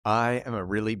I am a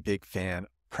really big fan of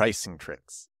pricing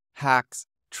tricks, hacks,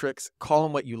 tricks, call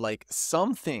them what you like.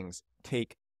 Some things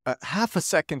take a half a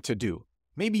second to do,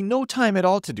 maybe no time at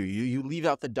all to do. You leave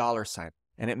out the dollar sign,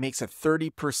 and it makes a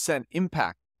 30%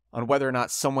 impact on whether or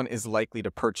not someone is likely to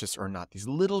purchase or not. These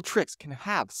little tricks can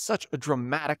have such a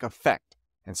dramatic effect.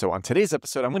 And so on today's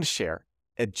episode, I'm going to share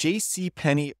a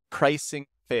JCPenney pricing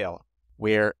fail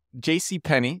where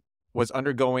JCPenney was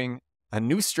undergoing a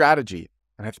new strategy.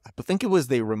 And I think it was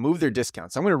they removed their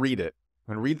discounts. I'm going to read it.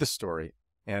 I'm going to read the story.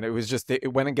 And it was just,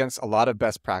 it went against a lot of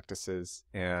best practices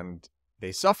and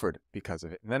they suffered because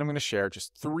of it. And then I'm going to share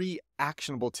just 3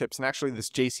 actionable tips. And actually this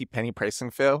JCPenney pricing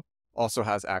fail also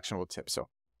has actionable tips. So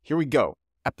here we go.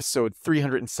 Episode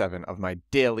 307 of my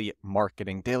daily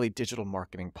digital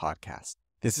marketing podcast.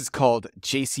 This is called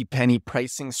JCPenney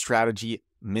Pricing Strategy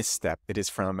Misstep. It is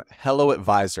from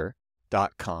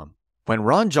helloadvisor.com. When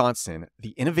Ron Johnson, the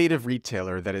innovative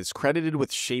retailer that is credited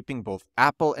with shaping both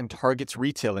Apple and Target's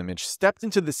retail image, stepped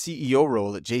into the CEO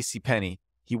role at JCPenney,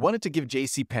 he wanted to give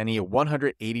JCPenney a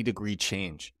 180-degree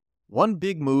change. One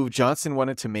big move Johnson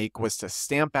wanted to make was to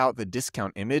stamp out the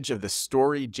discount image of the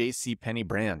storied JCPenney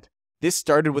brand. This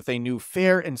started with a new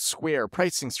fair and square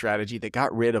pricing strategy that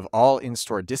got rid of all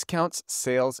in-store discounts,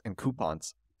 sales, and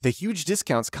coupons. The huge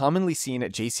discounts commonly seen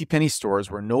at JCPenney stores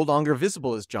were no longer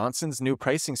visible as Johnson's new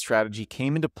pricing strategy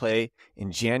came into play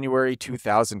in January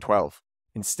 2012.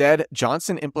 Instead,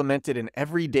 Johnson implemented an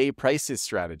everyday prices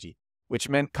strategy, which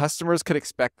meant customers could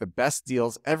expect the best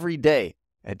deals every day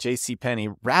at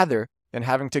JCPenney rather than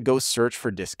having to go search for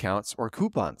discounts or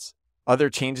coupons. Other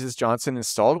changes Johnson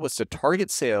installed was to target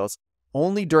sales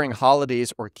only during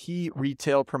holidays or key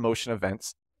retail promotion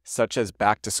events, such as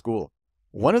back to school.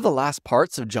 One of the last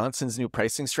parts of Johnson's new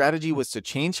pricing strategy was to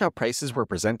change how prices were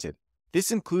presented. This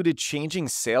included changing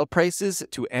sale prices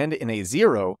to end in a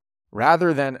 0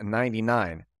 rather than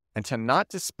 99, and to not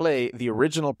display the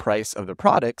original price of the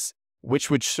products, which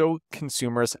would show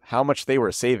consumers how much they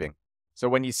were saving. So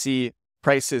when you see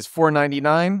prices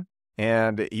 $4.99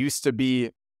 and it used to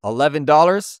be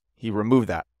 $11, he removed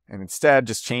that and instead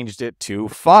just changed it to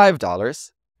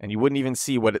 $5, and you wouldn't even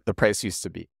see what the price used to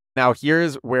be. Now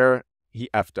here's where he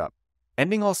effed up.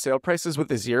 Ending all sale prices with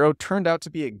a 0 turned out to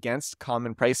be against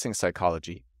common pricing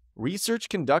psychology. Research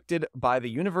conducted by the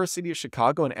University of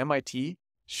Chicago and MIT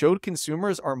showed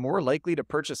consumers are more likely to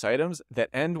purchase items that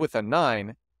end with a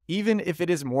 9, even if it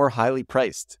is more highly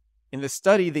priced. In the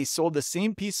study, they sold the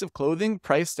same piece of clothing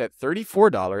priced at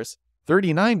 $34,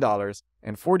 $39,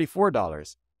 and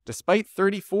 $44. Despite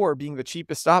 $34 being the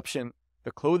cheapest option,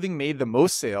 the clothing made the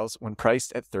most sales when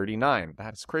priced at $39.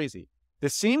 That's crazy. The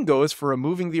same goes for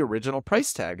removing the original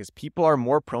price tag, as people are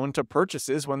more prone to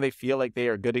purchases when they feel like they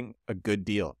are getting a good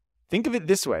deal. Think of it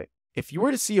this way. If you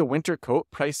were to see a winter coat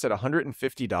priced at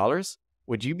 $150,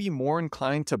 would you be more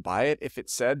inclined to buy it if it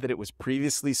said that it was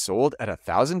previously sold at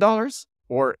 $1,000?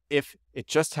 Or if it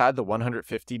just had the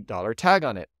 $150 tag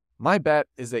on it? My bet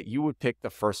is that you would pick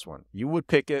the first one. You would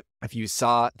pick it if you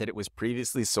saw that it was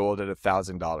previously sold at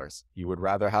 $1,000. You would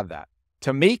rather have that.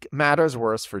 To make matters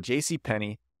worse for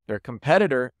JCPenney, their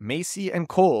competitor, Macy and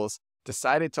Kohl's,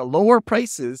 decided to lower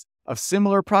prices of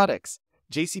similar products.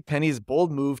 JCPenney's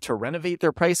bold move to renovate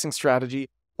their pricing strategy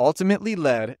ultimately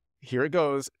led, here it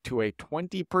goes, to a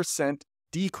 20%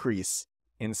 decrease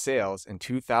in sales in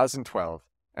 2012,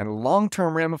 and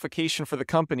long-term ramification for the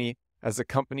company as the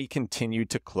company continued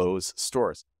to close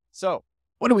stores. So,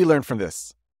 what do we learn from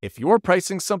this? If you're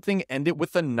pricing something, end it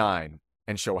with a 9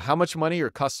 and show how much money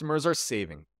your customers are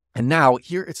saving. And now,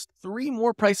 here it's 3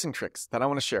 more pricing tricks that I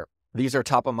want to share. These are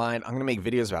top of mind. I'm going to make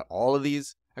videos about all of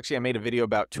these. Actually, I made a video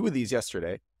about 2 of these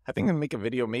yesterday. I think I'm going to make a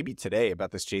video maybe today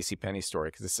about this JCPenney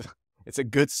story because it's a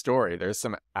good story. There's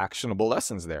some actionable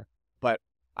lessons there. But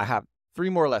I have 3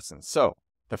 more lessons. So,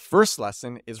 the first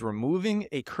lesson is removing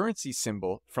a currency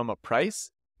symbol from a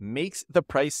price makes the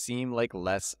price seem like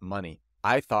less money.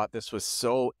 I thought this was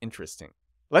so interesting.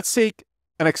 Let's take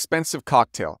an expensive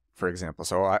cocktail, for example.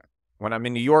 So when I'm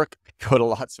in New York, I go to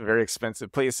lots of very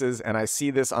expensive places, and I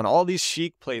see this on all these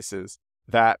chic places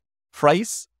that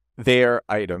price their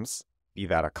items, be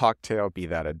that a cocktail, be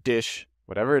that a dish,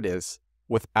 whatever it is,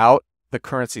 without the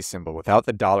currency symbol, without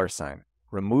the dollar sign.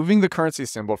 Removing the currency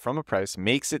symbol from a price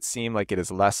makes it seem like it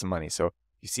is less money. So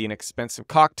you see an expensive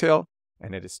cocktail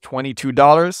and it is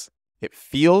 $22. It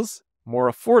feels more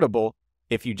affordable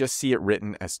if you just see it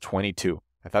written as 22.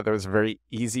 I thought that was a very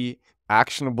easy,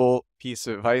 actionable piece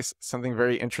of advice, something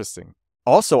very interesting.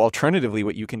 Also, alternatively,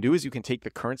 what you can do is you can take the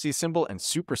currency symbol and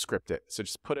superscript it. So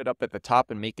just put it up at the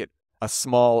top and make it a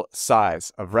small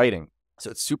size of writing.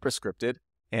 So it's superscripted,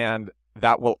 and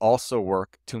that will also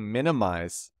work to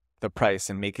minimize the price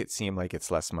and make it seem like it's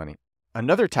less money.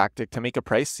 Another tactic to make a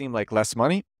price seem like less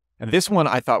money, and this one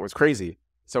I thought was crazy.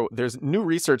 So there's new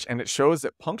research and it shows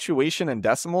that punctuation and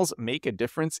decimals make a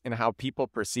difference in how people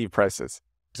perceive prices.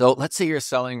 So let's say you're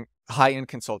selling high-end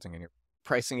consulting and you're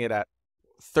pricing it at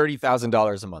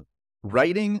 $30,000 a month.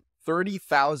 Writing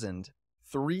 30,000,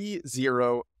 30,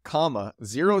 comma,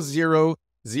 000,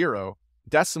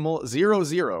 decimal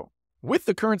 00 with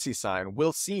the currency sign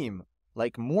will seem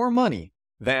like more money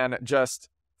than just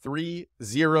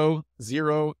 3000.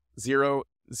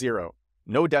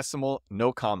 No decimal,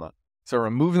 no comma. So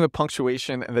removing the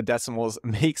punctuation and the decimals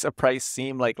makes a price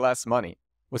seem like less money.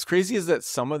 What's crazy is that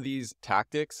some of these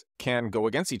tactics can go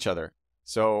against each other.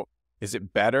 So is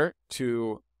it better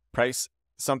to price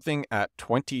something at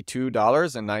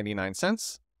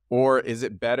 $22.99, or is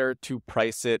it better to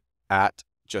price it at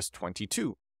just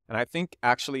 22? And I think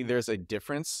actually there's a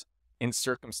difference in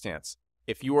circumstance.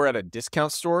 If you are at a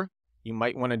discount store, you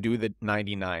might want to do the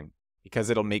 99 because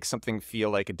it'll make something feel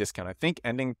like a discount. I think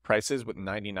ending prices with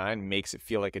 99 makes it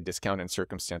feel like a discount in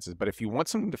circumstances. But if you want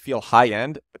something to feel high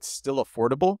end but still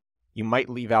affordable, you might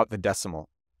leave out the decimal.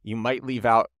 You might leave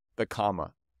out the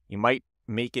comma. You might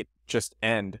make it just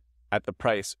end at the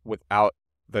price without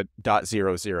the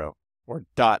 .00 or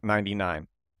 .99.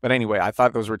 But anyway, I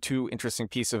thought those were two interesting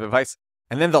pieces of advice.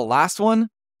 And then the last one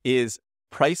is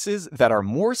prices that are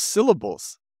more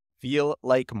syllables feel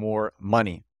like more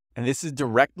money. And this is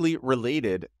directly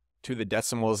related to the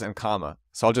decimals and comma.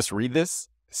 So I'll just read this.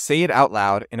 Say it out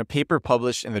loud. In a paper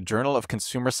published in the Journal of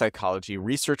Consumer Psychology,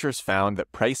 researchers found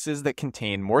that prices that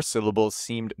contain more syllables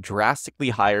seemed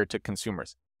drastically higher to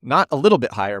consumers. Not a little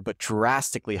bit higher, but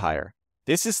drastically higher.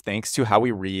 This is thanks to how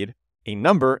we read a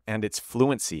number and its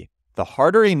fluency. The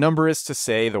harder a number is to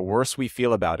say, the worse we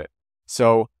feel about it.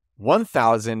 So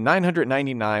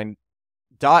 1,999.99,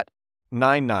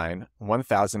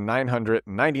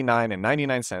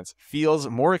 1,999.99 feels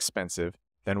more expensive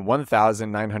than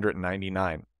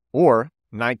 1,999 or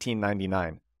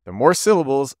 1999. The more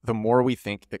syllables, the more we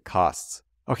think it costs.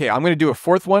 Okay, I'm going to do a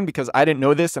fourth one because I didn't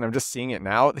know this and I'm just seeing it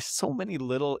now. There's so many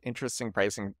little interesting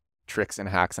pricing tricks and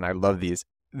hacks, and I love these.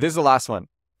 This is the last one.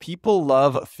 People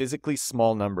love physically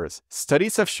small numbers.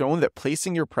 Studies have shown that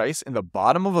placing your price in the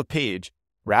bottom of a page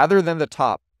rather than the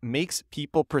top makes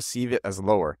people perceive it as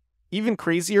lower. Even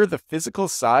crazier, the physical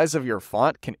size of your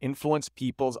font can influence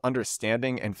people's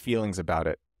understanding and feelings about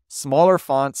it. Smaller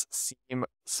fonts seem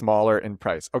smaller in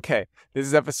price. Okay, this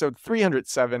is episode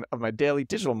 307 of my daily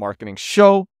digital marketing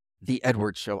show, The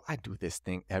Edward Show. I do this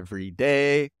thing every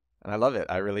day, and I love it.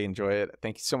 I really enjoy it.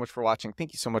 Thank you so much for watching.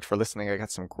 Thank you so much for listening. I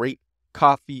got some great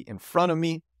coffee in front of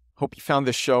me. Hope you found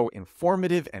this show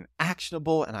informative and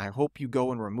actionable, and I hope you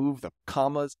go and remove the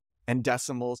commas and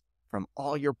decimals from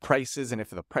all your prices. And if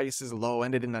the price is low,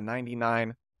 end it in the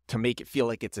 99 to make it feel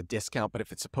like it's a discount. But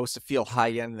if it's supposed to feel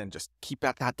high end, then just keep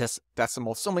at that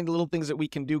decimal. So many little things that we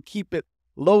can do. Keep it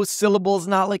low syllables,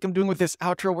 not like I'm doing with this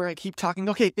outro where I keep talking.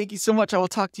 Okay, thank you so much. I will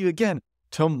talk to you again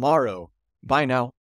tomorrow. Bye now.